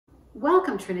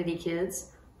Welcome, Trinity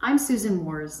kids. I'm Susan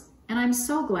Moores, and I'm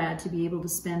so glad to be able to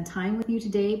spend time with you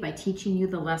today by teaching you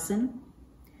the lesson.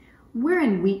 We're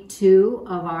in week 2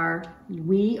 of our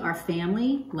We Are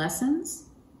Family lessons,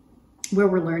 where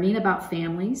we're learning about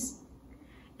families.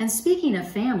 And speaking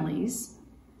of families,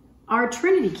 our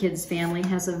Trinity Kids family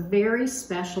has a very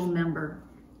special member.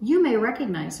 You may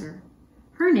recognize her.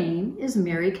 Her name is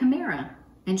Mary Camara,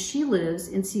 and she lives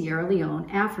in Sierra Leone,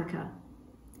 Africa.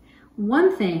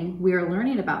 One thing we are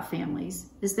learning about families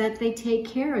is that they take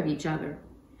care of each other.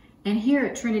 And here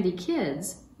at Trinity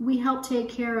Kids, we help take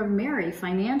care of Mary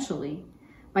financially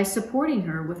by supporting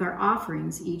her with our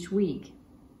offerings each week.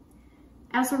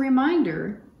 As a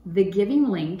reminder, the giving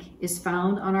link is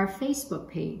found on our Facebook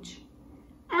page.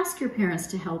 Ask your parents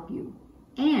to help you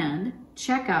and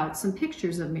check out some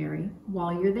pictures of Mary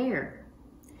while you're there.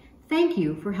 Thank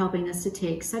you for helping us to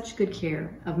take such good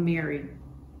care of Mary.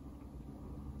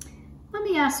 Let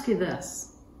me ask you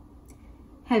this.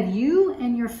 Have you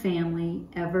and your family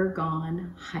ever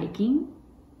gone hiking?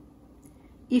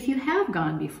 If you have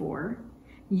gone before,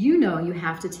 you know you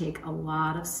have to take a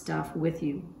lot of stuff with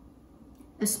you,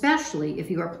 especially if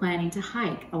you are planning to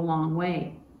hike a long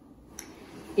way.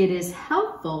 It is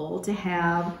helpful to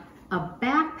have a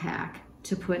backpack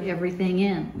to put everything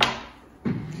in.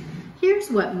 Here's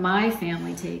what my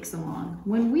family takes along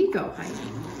when we go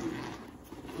hiking.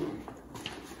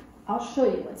 I'll show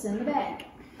you what's in the bag.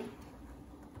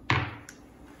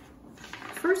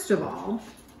 First of all,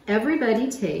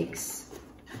 everybody takes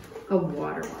a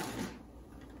water bottle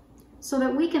so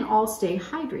that we can all stay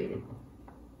hydrated.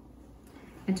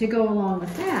 And to go along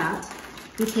with that,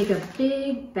 we take a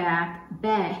big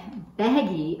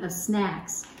baggie of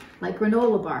snacks like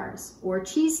granola bars or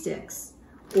cheese sticks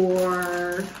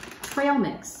or trail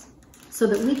mix so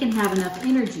that we can have enough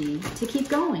energy to keep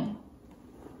going.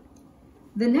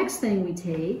 The next thing we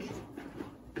take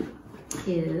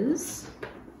is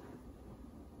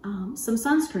some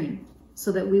sunscreen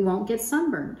so that we won't get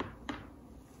sunburned.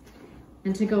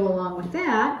 And to go along with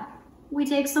that, we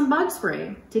take some bug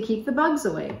spray to keep the bugs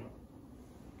away.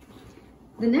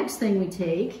 The next thing we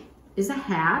take is a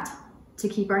hat to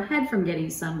keep our head from getting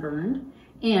sunburned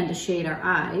and to shade our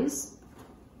eyes.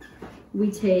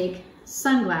 We take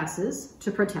sunglasses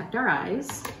to protect our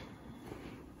eyes.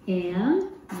 And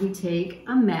we take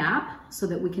a map so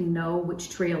that we can know which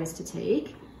trails to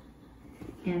take.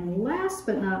 And last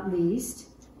but not least,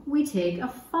 we take a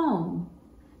phone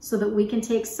so that we can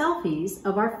take selfies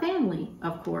of our family,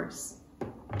 of course.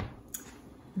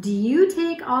 Do you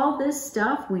take all this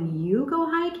stuff when you go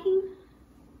hiking?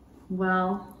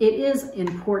 Well, it is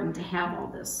important to have all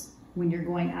this when you're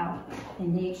going out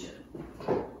in nature.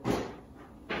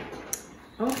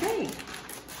 Okay.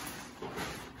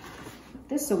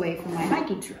 This away from my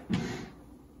hiking trip.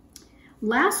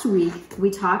 Last week, we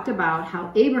talked about how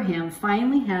Abraham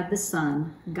finally had the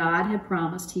son God had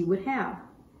promised he would have.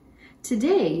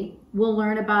 Today, we'll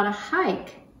learn about a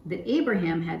hike that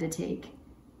Abraham had to take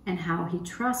and how he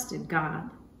trusted God.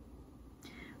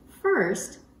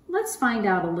 First, let's find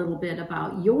out a little bit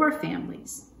about your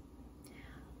families.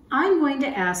 I'm going to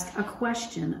ask a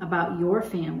question about your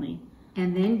family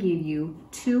and then give you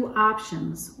 2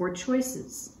 options or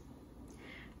choices.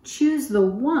 Choose the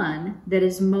one that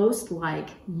is most like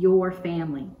your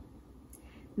family.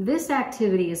 This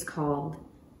activity is called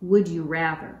Would You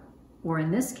Rather, or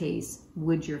in this case,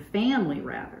 Would Your Family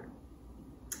Rather?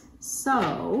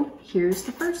 So here's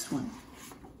the first one.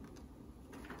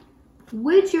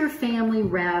 Would your family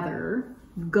rather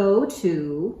go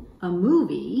to a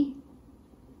movie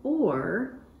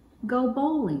or go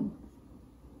bowling?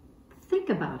 Think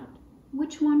about it.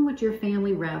 Which one would your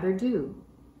family rather do?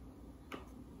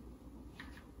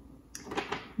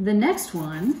 The next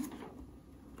one,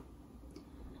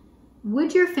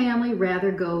 would your family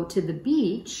rather go to the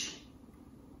beach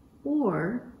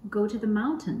or go to the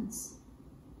mountains?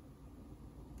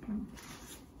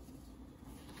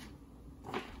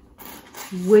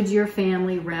 Would your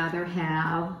family rather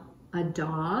have a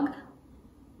dog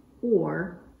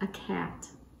or a cat?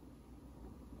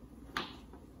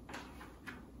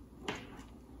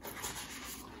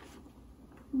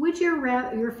 Would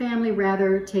your family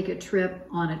rather take a trip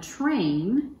on a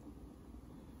train?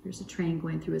 There's a train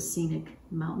going through a scenic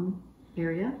mountain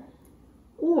area.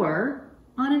 Or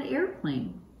on an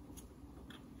airplane?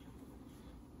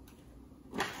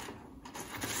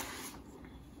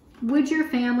 Would your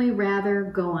family rather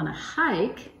go on a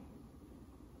hike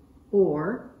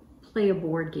or play a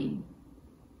board game?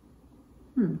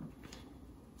 And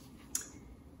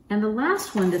the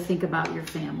last one to think about your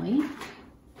family.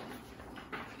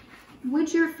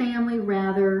 Would your family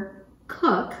rather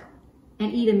cook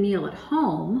and eat a meal at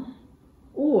home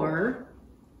or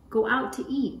go out to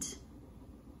eat?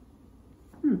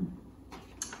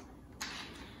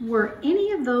 Were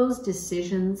any of those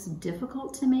decisions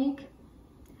difficult to make?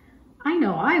 I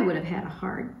know I would have had a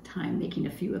hard time making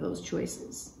a few of those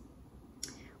choices.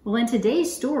 Well, in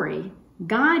today's story,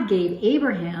 God gave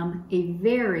Abraham a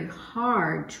very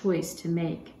hard choice to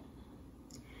make.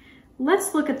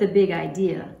 Let's look at the big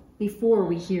idea before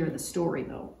we hear the story,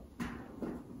 though.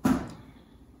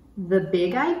 The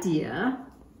big idea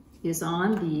is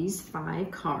on these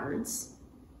 5 cards.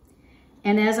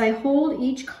 And as I hold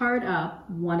each card up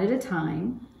one at a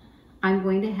time, I'm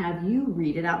going to have you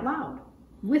read it out loud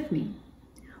with me.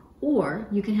 Or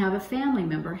you can have a family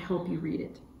member help you read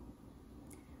it.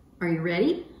 Are you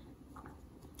ready?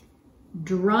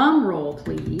 Drum roll,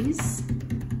 please.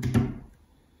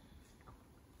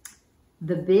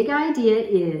 The big idea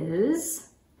is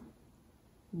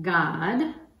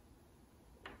God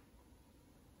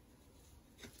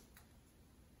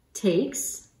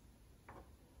takes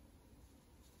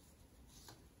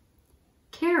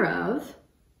care of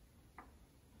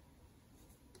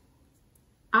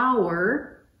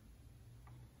our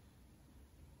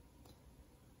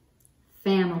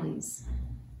families.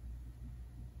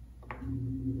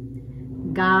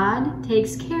 God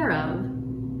takes care of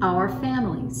our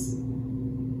families.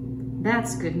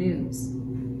 That's good news.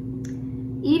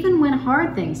 Even when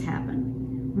hard things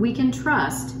happen, we can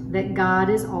trust that God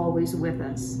is always with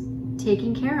us,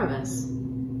 taking care of us.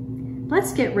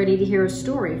 Let's get ready to hear a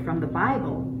story from the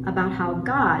Bible about how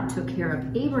God took care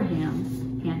of Abraham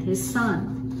and his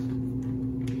son.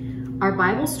 Our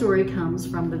Bible story comes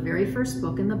from the very first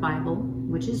book in the Bible,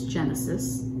 which is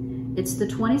Genesis. It's the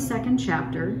 22nd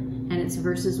chapter, and it's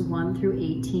verses 1 through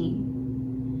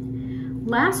 18.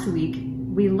 Last week,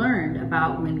 we learned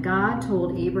about when God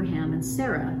told Abraham and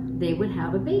Sarah they would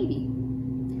have a baby.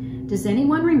 Does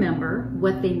anyone remember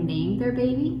what they named their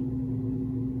baby?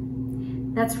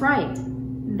 That's right.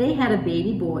 They had a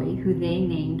baby boy who they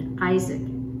named Isaac.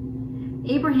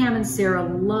 Abraham and Sarah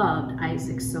loved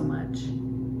Isaac so much.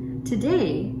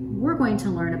 Today, we're going to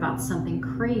learn about something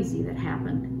crazy that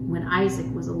happened when Isaac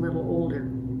was a little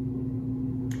older.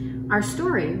 Our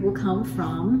story will come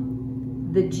from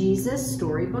the Jesus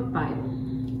Storybook Bible.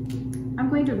 I'm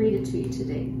going to read it to you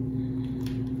today.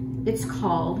 It's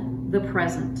called The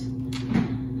Present.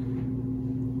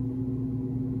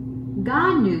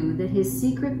 God knew that his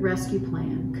secret rescue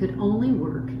plan could only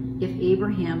work if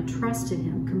Abraham trusted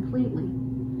him completely.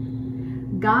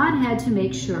 God had to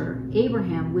make sure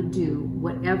Abraham would do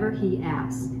whatever he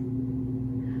asked.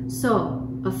 So,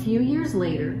 a few years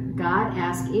later, God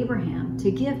asked Abraham to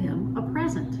give him a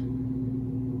present.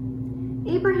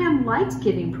 Abraham liked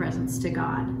giving presents to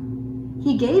God.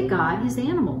 He gave God his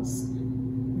animals.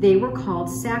 They were called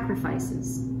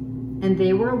sacrifices, and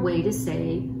they were a way to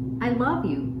say, "I love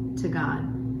you," to God.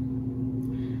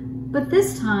 But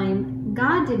this time,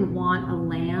 God didn't want a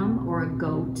lamb or a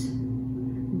goat.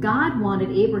 God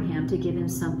wanted Abraham to give him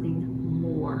something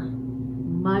more,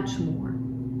 much more.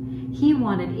 He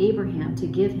wanted Abraham to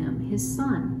give him his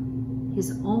son,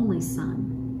 his only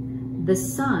son, the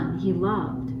son he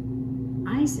loved,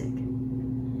 Isaac.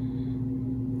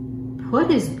 Put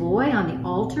his boy on the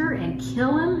altar and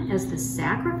kill him as the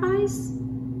sacrifice?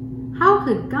 How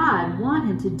could God want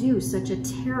him to do such a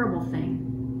terrible thing?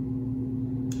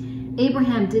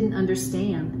 Abraham didn't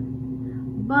understand,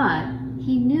 but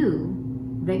he knew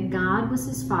that God was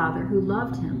his father who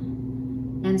loved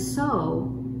him, and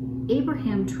so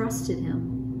Abraham trusted him.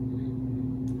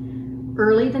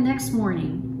 Early the next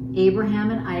morning,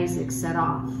 Abraham and Isaac set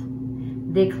off.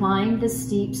 They climbed the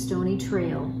steep, stony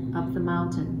trail up the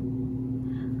mountain.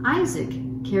 Isaac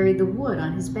carried the wood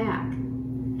on his back,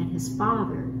 and his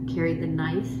father carried the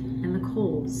knife and the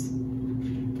coals.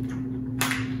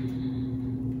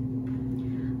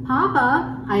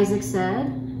 "Papa," Isaac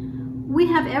said, "we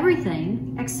have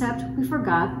everything except we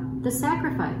forgot the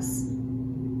sacrifice,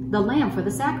 the lamb for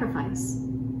the sacrifice."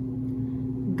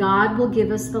 "God will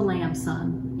give us the lamb,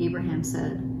 son," Abraham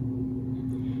said.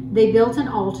 They built an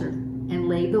altar and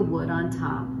laid the wood on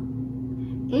top.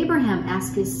 Abraham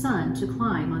asked his son to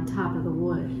climb on top of the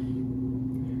wood.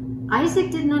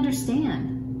 Isaac didn't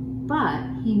understand, but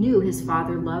he knew his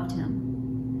father loved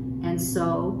him, and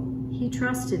so he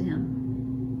trusted him.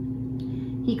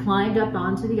 He climbed up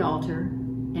onto the altar,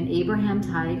 and Abraham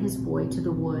tied his boy to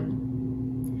the wood.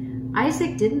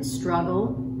 Isaac didn't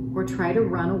struggle or try to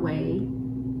run away.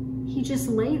 He just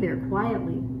lay there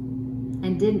quietly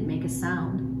and didn't make a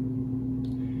sound.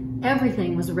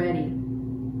 Everything was ready.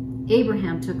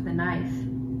 Abraham took the knife.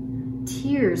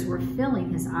 Tears were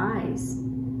filling his eyes.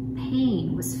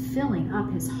 Pain was filling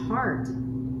up his heart.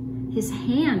 His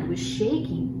hand was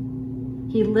shaking.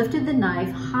 He lifted the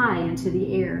knife high into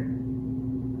the air.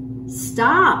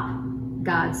 "Stop,"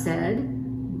 God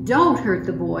said. "Don't hurt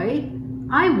the boy.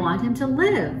 I want him to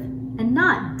live and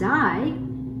not die.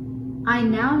 I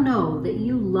now know that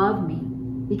you love me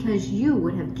because you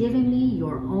would have given me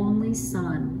your only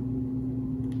son."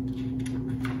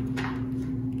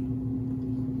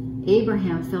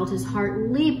 Abraham felt his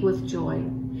heart leap with joy.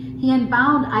 He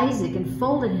unbound Isaac and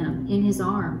folded him in his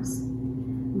arms.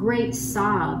 Great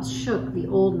sobs shook the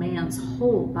old man's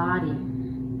whole body.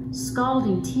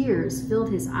 Scalding tears filled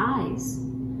his eyes,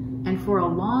 and for a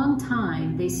long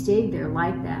time they stayed there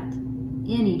like that,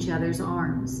 in each other's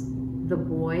arms, the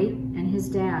boy and his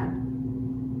dad.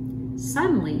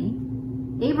 Suddenly,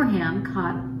 Abraham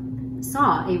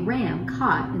saw a ram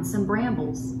caught in some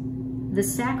brambles. The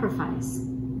sacrifice.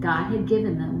 God had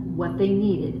given them what they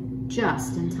needed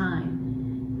just in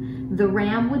time. The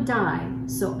ram would die,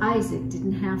 so Isaac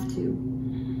didn't have to.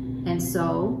 And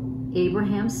so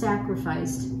Abraham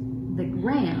sacrificed the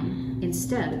ram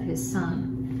instead of his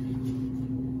son.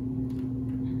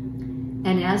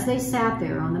 And as they sat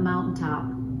there on the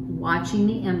mountaintop, watching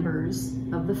the embers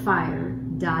of the fire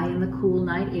die in the cool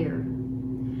night air,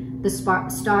 the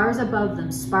stars above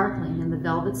them sparkling in the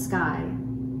velvet sky,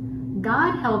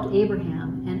 God helped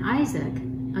Abraham and Isaac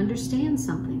understand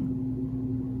something.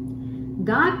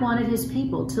 God wanted his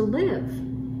people to live,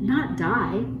 not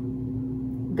die.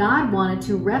 God wanted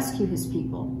to rescue his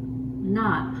people,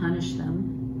 not punish them.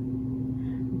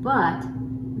 But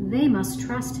they must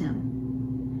trust him.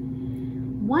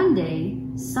 One day,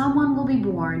 someone will be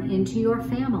born into your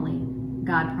family,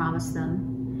 God promised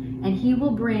them, and he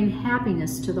will bring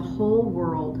happiness to the whole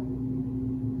world.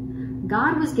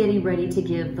 God was getting ready to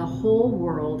give the whole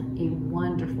world a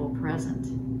wonderful present.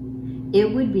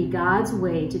 It would be God's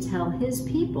way to tell his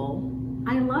people,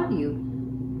 "I love you."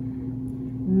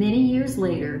 Many years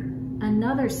later,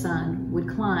 another son would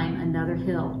climb another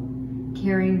hill,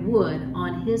 carrying wood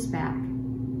on his back.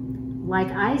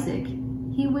 Like Isaac,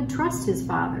 he would trust his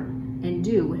father and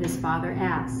do what his father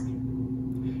asked.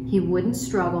 He wouldn't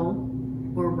struggle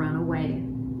or run away.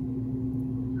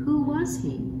 Who was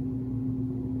he?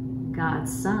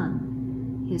 God's son,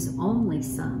 his only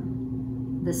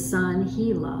son, the son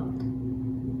he loved,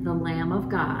 the Lamb of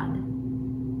God,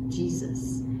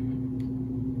 Jesus.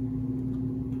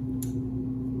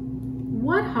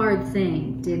 What hard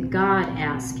thing did God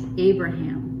ask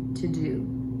Abraham to do?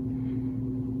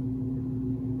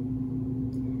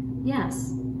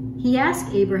 Yes, he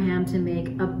asked Abraham to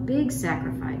make a big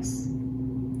sacrifice,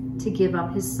 to give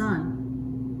up his son.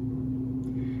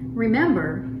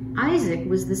 Remember, Isaac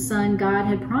was the son God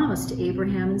had promised to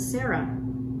Abraham and Sarah.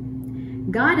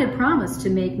 God had promised to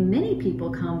make many people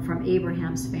come from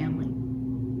Abraham's family.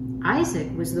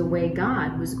 Isaac was the way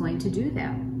God was going to do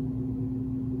that.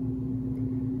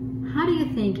 How do you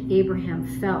think Abraham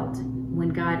felt when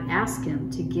God asked him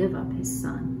to give up his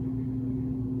son?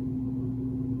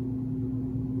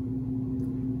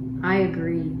 I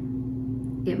agree.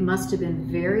 It must have been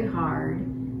very hard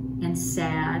and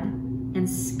sad and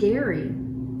scary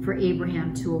for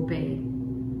Abraham to obey.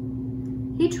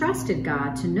 He trusted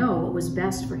God to know what was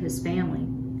best for his family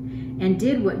and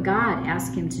did what God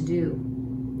asked him to do.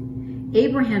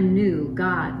 Abraham knew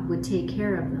God would take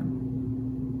care of them.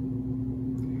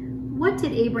 What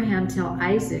did Abraham tell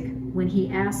Isaac when he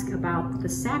asked about the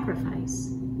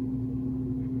sacrifice?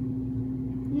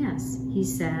 Yes, he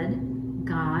said,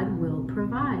 God will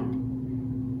provide.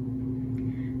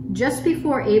 Just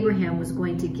before Abraham was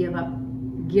going to give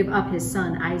up his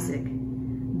son Isaac,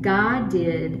 God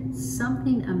did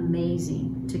something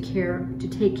amazing to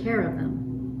take care of them.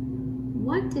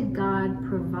 What did God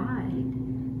provide?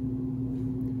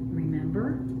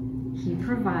 Remember, he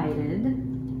provided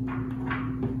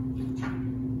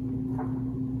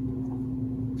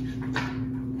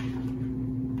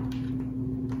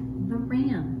the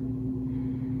ram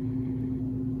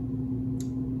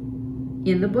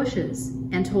in the bushes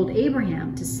and told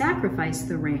Abraham to sacrifice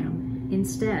the ram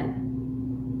instead.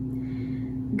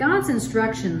 God's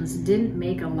instructions didn't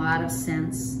make a lot of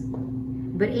sense,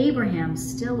 but Abraham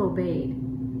still obeyed.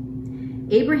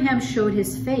 Abraham showed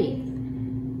his faith,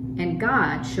 and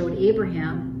God showed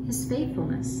Abraham his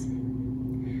faithfulness.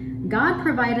 God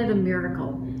provided a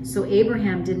miracle, so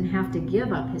Abraham didn't have to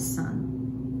give up his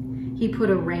son. He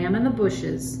put a ram in the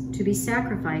bushes to be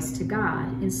sacrificed to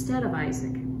God instead of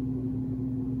Isaac.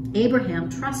 Abraham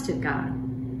trusted God,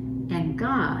 and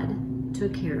God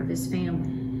took care of his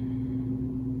family.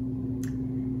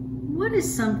 What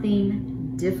is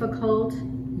something difficult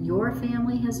your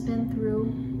family has been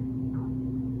through?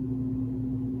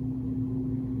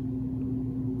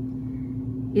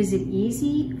 Is it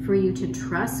easy for you to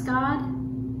trust God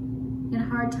in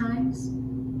hard times?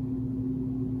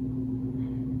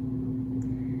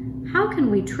 How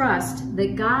can we trust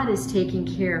that God is taking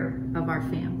care of our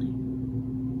family?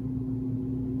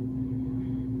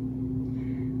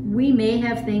 We may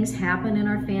have things happen in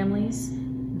our families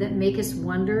that make us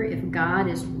wonder if God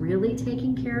is really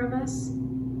taking care of us.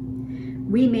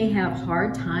 We may have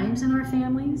hard times in our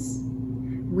families.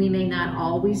 We may not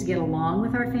always get along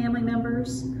with our family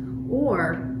members,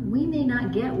 or we may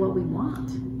not get what we want.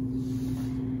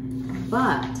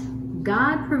 But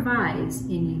God provides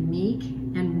in unique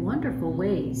and wonderful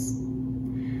ways.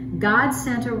 God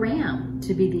sent a ram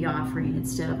to be the offering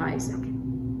instead of Isaac.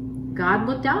 God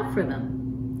looked out for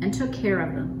them and took care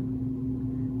of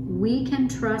them. We can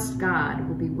trust God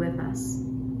will be with us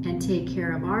and take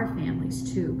care of our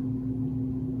families too.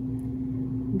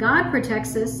 God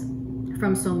protects us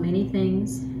from so many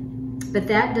things, but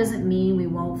that doesn't mean we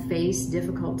won't face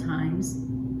difficult times.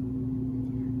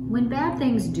 When bad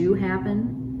things do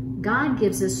happen, God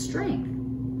gives us strength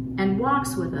and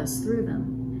walks with us through them.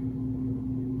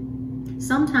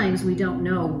 Sometimes we don't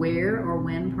know where or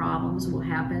when problems will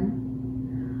happen.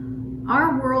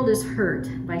 Our world is hurt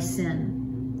by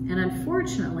sin, and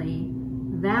unfortunately,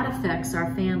 that affects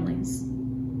our families.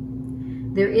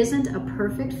 There isn't a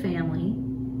perfect family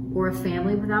or a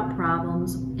family without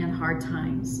problems and hard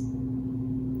times.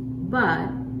 But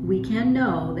we can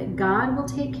know that God will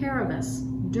take care of us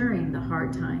during the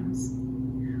hard times.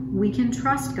 We can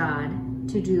trust God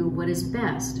to do what is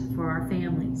best for our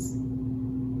families.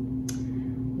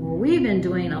 Well, we've been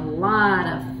doing a lot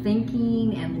of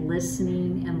thinking and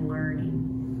listening and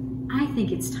learning. I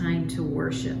think it's time to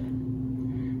worship.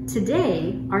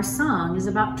 Today, our song is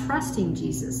about trusting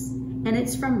Jesus, and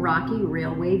it's from Rocky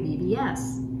Railway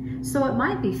VBS. So it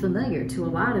might be familiar to a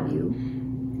lot of you.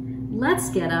 Let's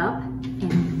get up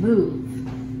and move.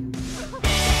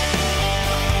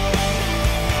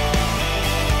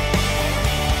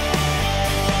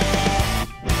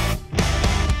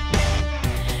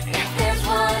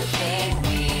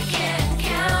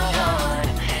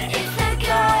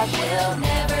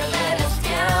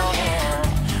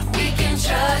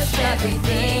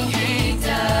 Everything he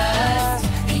does,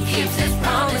 he keeps his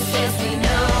promises, we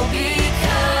know,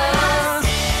 because,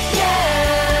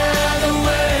 yeah, the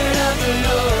word of the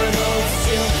Lord holds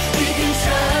true. We can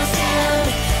trust him,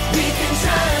 we can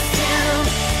trust him,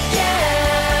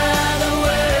 yeah, the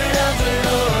word of the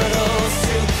Lord holds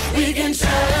true. We can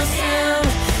trust him,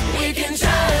 we can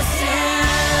trust him,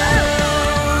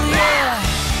 yeah.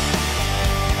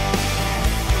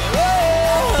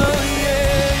 Oh,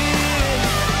 yeah.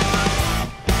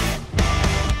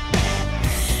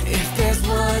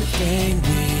 One thing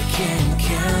we can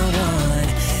count on,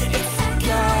 it's that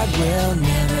God will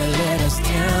never let us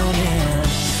down, and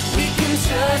we can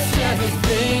trust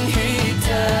everything he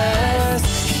does.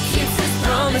 He keeps his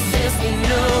promises, we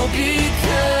know,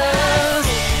 because,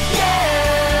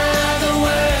 yeah, the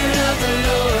word of the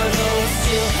Lord holds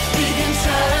true. We can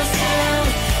trust him,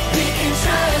 we can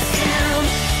trust him,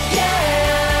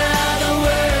 yeah, the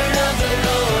word of the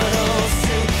Lord holds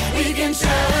true. We can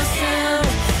trust him,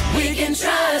 we can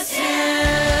trust him.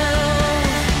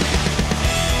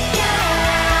 Yeah,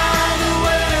 the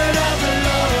word of the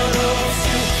Lord holds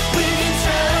true. We can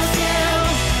trust him,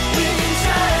 we can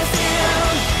trust him.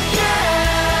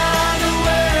 Yeah, the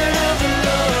word of the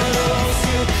Lord holds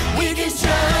true. We can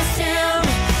trust him,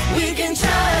 we can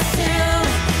trust him,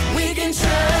 we can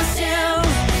trust him,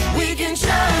 we can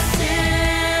trust him.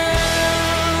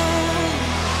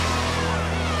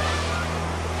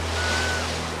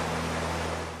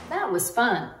 That was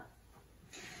fun.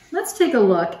 Let's take a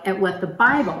look at what the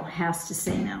Bible has to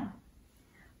say now.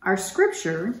 Our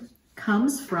scripture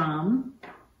comes from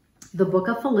the book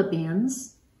of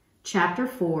Philippians, chapter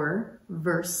 4,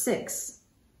 verse 6.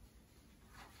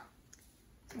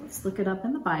 So let's look it up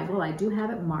in the Bible. I do have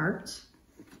it marked.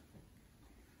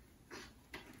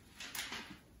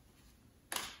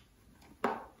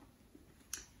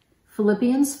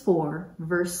 Philippians 4,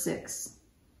 verse 6.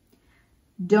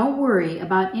 Don't worry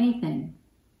about anything.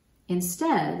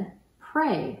 Instead,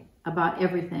 pray about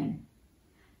everything.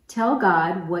 Tell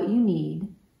God what you need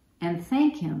and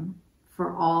thank him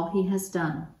for all he has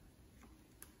done.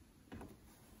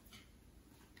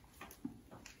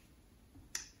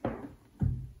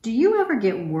 Do you ever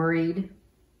get worried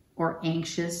or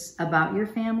anxious about your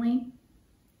family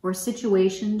or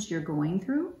situations you're going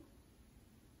through?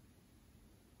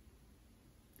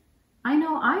 I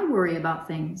know I worry about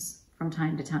things from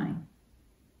time to time.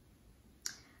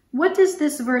 What does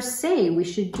this verse say we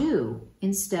should do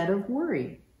instead of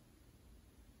worry?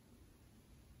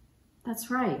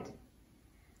 That's right.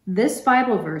 This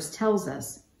Bible verse tells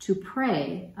us to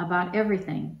pray about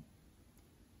everything.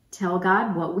 Tell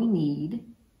God what we need,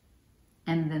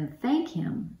 and then thank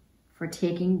Him for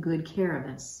taking good care of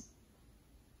us.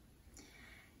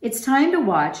 It's time to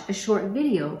watch a short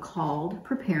video called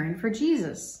Preparing for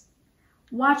Jesus.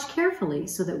 Watch carefully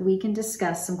so that we can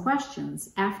discuss some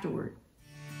questions afterward.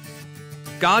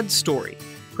 God's story,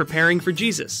 preparing for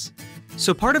Jesus.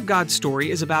 So part of God's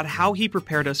story is about how He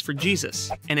prepared us for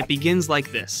Jesus, and it begins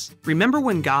like this. Remember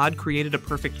when God created a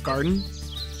perfect garden?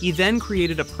 He then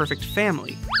created a perfect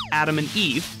family, Adam and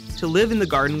Eve, to live in the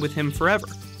garden with Him forever.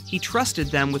 He trusted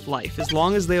them with life as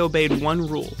long as they obeyed one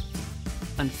rule.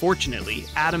 Unfortunately,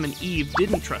 Adam and Eve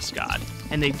didn't trust God,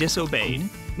 and they disobeyed.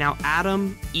 Now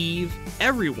Adam, Eve,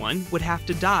 everyone would have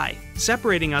to die,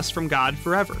 separating us from God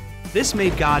forever. This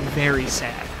made God very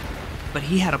sad. But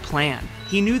He had a plan.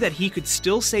 He knew that He could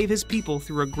still save His people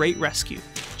through a great rescue,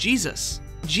 Jesus.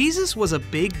 Jesus was a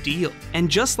big deal, and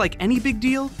just like any big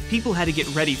deal, people had to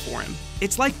get ready for Him.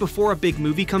 It's like before a big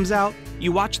movie comes out,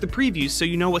 you watch the previews so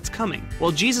you know what's coming.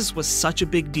 Well, Jesus was such a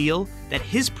big deal that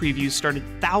His previews started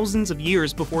thousands of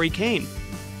years before He came.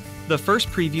 The first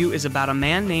preview is about a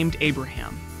man named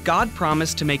Abraham. God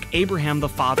promised to make Abraham the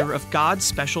father of God's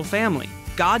special family.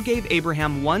 God gave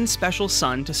Abraham one special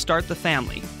son to start the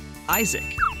family,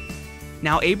 Isaac.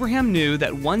 Now Abraham knew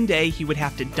that one day he would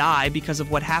have to die because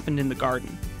of what happened in the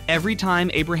garden. Every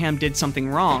time Abraham did something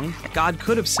wrong, God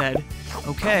could have said,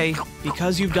 "Okay,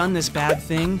 because you've done this bad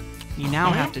thing, you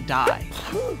now have to die."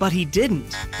 But He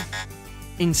didn't.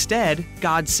 Instead,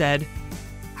 God said,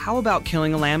 "How about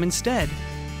killing a lamb instead?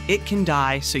 It can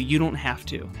die so you don't have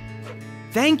to."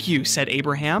 "Thank you," said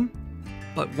Abraham.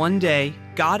 But one day,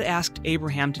 God asked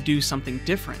Abraham to do something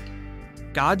different.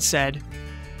 God said,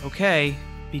 "Okay,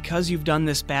 because you've done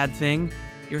this bad thing,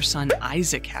 your son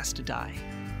Isaac has to die."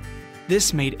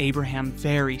 This made Abraham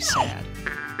very sad.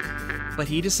 But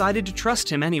he decided to trust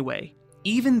Him anyway,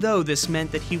 even though this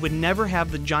meant that he would never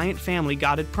have the giant family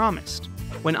God had promised.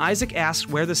 When Isaac asked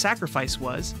where the sacrifice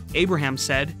was, Abraham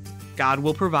said, "God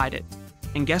will provide it."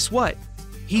 And guess what?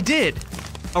 He did!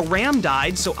 A ram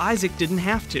died so Isaac didn't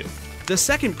have to. The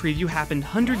second preview happened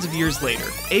hundreds of years later.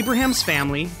 Abraham's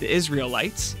family, the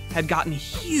Israelites, had gotten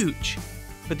huge,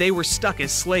 but they were stuck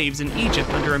as slaves in Egypt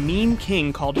under a mean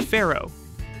king called Pharaoh.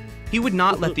 He would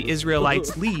not let the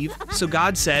Israelites leave, so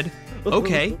God said,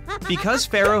 "Okay, because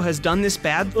Pharaoh has done this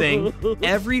bad thing,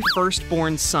 every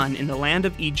firstborn son in the land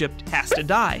of Egypt has to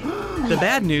die." The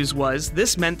bad news was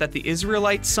this meant that the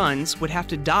Israelite sons would have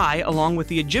to die along with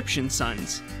the Egyptian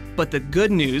sons. But the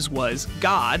good news was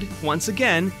God, once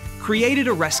again, created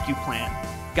a rescue plan.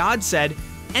 God said,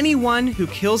 "Anyone who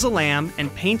kills a lamb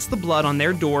and paints the blood on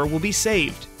their door will be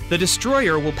saved. The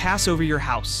destroyer will pass over your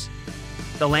house."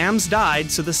 The lambs died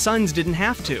so the sons didn't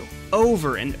have to.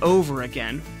 Over and over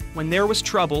again, when there was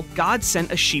trouble, God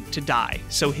sent a sheep to die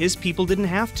so His people didn't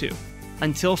have to.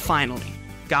 Until finally,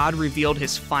 God revealed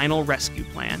His final rescue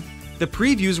plan. The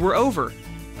previews were over.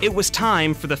 It was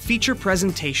time for the feature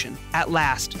presentation. At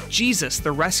last, Jesus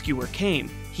the rescuer came.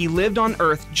 He lived on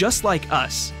earth just like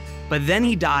us, but then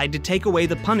He died to take away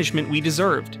the punishment we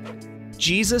deserved.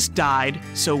 Jesus died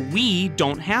so we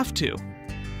don't have to.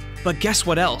 But guess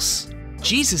what else?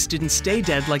 Jesus didn't stay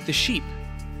dead like the sheep.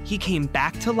 He came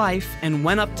back to life and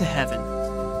went up to heaven.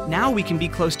 Now we can be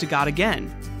close to God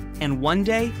again. And one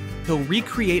day, He'll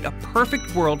recreate a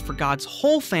perfect world for God's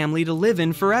whole family to live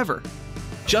in forever.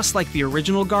 Just like the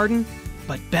original garden,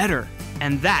 but better.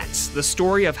 And that's the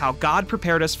story of how God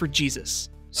prepared us for Jesus.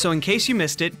 So in case you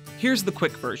missed it, here's the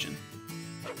quick version.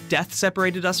 Death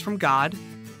separated us from God.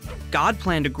 God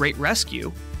planned a great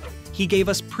rescue. He gave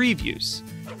us previews.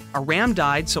 A ram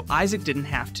died so Isaac didn't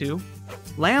have to.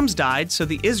 Lambs died so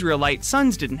the Israelite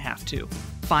sons didn't have to.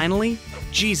 Finally,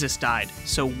 Jesus died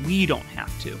so we don't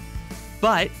have to.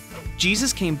 But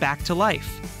Jesus came back to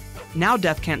life. Now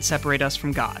death can't separate us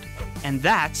from God. And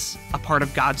that's a part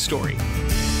of God's story.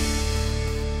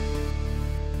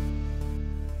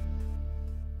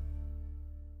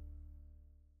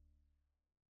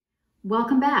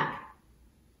 Welcome back.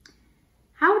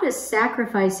 How does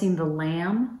sacrificing the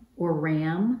lamb or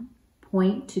ram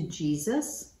point to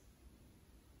Jesus?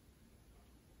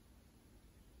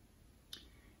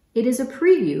 It is a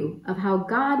preview of how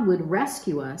God would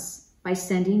rescue us by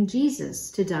sending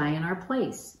Jesus to die in our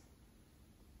place.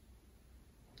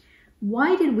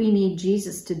 Why did we need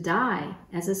Jesus to die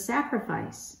as a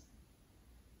sacrifice?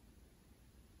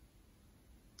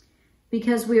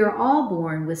 Because we are all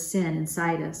born with sin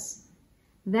inside us.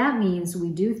 That means we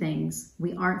do things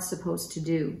we aren't supposed to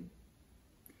do.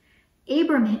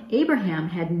 Abraham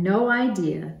had no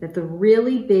idea that the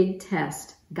really big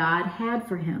test God had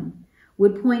for him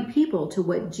would point people to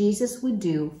what Jesus would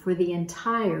do for the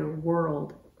entire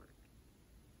world.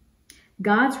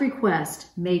 God's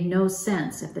request made no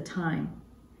sense at the time,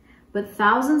 but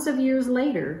thousands of years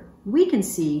later, we can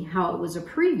see how it was a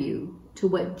preview to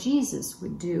what Jesus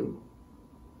would do.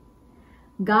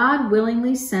 God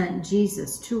willingly sent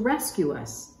Jesus to rescue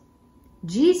us.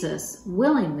 Jesus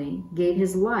willingly gave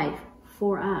his life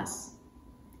for us.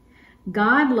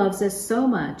 God loves us so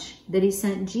much that he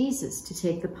sent Jesus to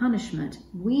take the punishment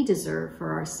we deserve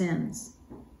for our sins.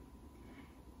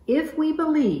 If we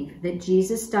believe that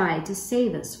Jesus died to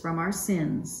save us from our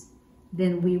sins,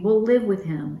 then we will live with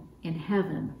him in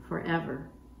heaven forever.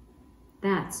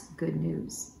 That's good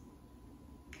news.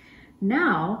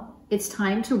 Now it's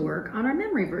time to work on our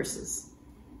memory verses.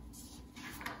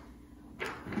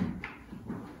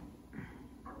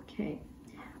 Okay.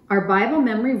 Our Bible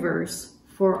memory verse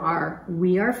for our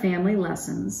We Are Family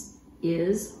lessons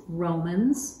is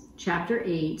Romans chapter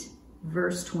 8,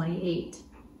 verse 28.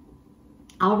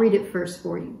 I'll read it first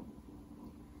for you.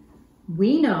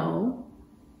 We know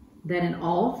that in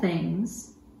all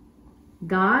things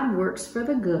God works for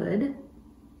the good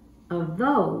of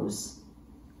those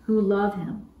who love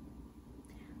him.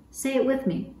 Say it with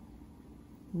me.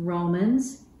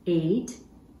 Romans 8,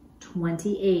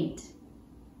 28.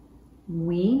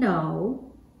 We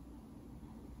know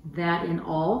that in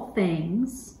all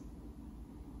things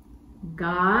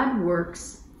God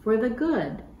works for the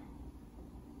good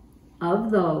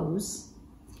of those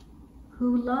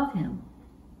who love him.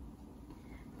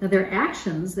 Now, there are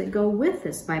actions that go with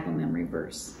this Bible memory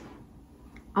verse.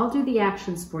 I'll do the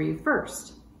actions for you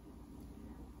first.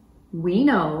 We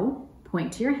know,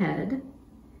 point to your head,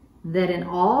 that in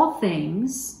all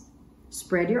things,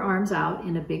 spread your arms out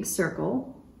in a big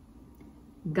circle.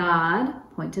 God,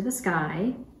 point to the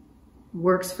sky,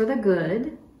 works for the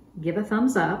good, give a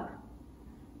thumbs up,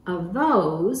 of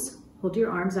those, hold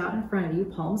your arms out in front of you,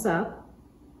 palms up,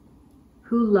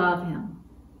 who love him.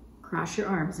 Cross your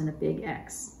arms in a big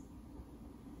X.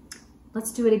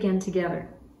 Let's do it again together.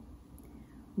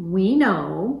 We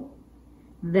know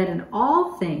that in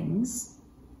all things,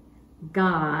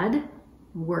 God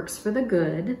works for the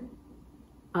good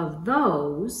of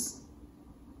those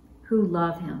who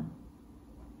love him.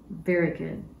 Very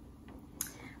good.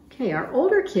 Okay, our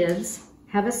older kids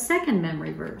have a second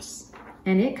memory verse,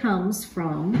 and it comes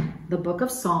from the book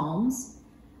of Psalms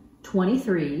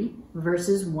 23,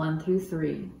 verses 1 through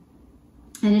 3.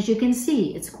 And as you can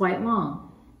see, it's quite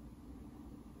long.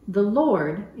 The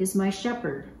Lord is my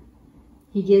shepherd.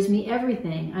 He gives me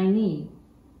everything I need.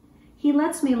 He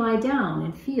lets me lie down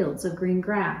in fields of green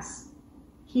grass.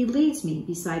 He leads me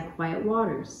beside quiet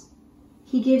waters.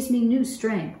 He gives me new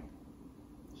strength.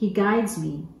 He guides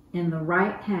me in the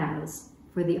right paths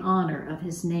for the honor of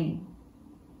his name.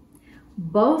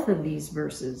 Both of these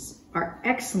verses are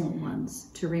excellent ones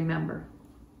to remember.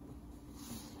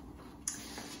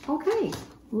 Okay,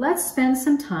 let's spend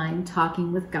some time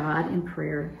talking with God in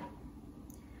prayer.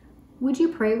 Would you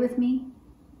pray with me?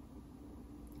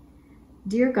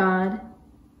 Dear God,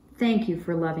 thank you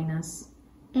for loving us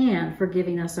and for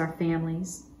giving us our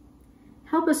families.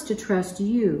 Help us to trust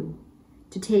you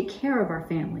to take care of our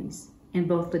families in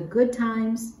both the good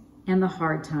times and the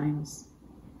hard times.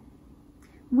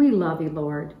 We love you,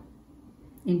 Lord.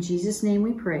 In Jesus' name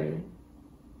we pray.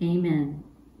 Amen.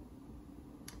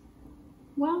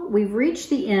 Well, we've reached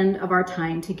the end of our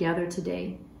time together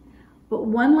today. But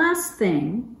one last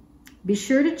thing, be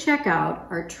sure to check out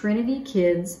our Trinity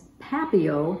Kids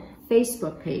Papio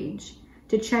Facebook page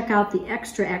to check out the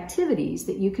extra activities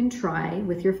that you can try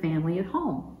with your family at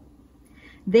home.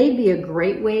 They'd be a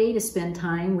great way to spend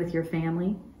time with your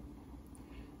family.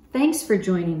 Thanks for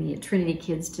joining me at Trinity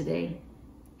Kids today.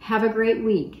 Have a great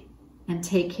week and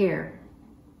take care.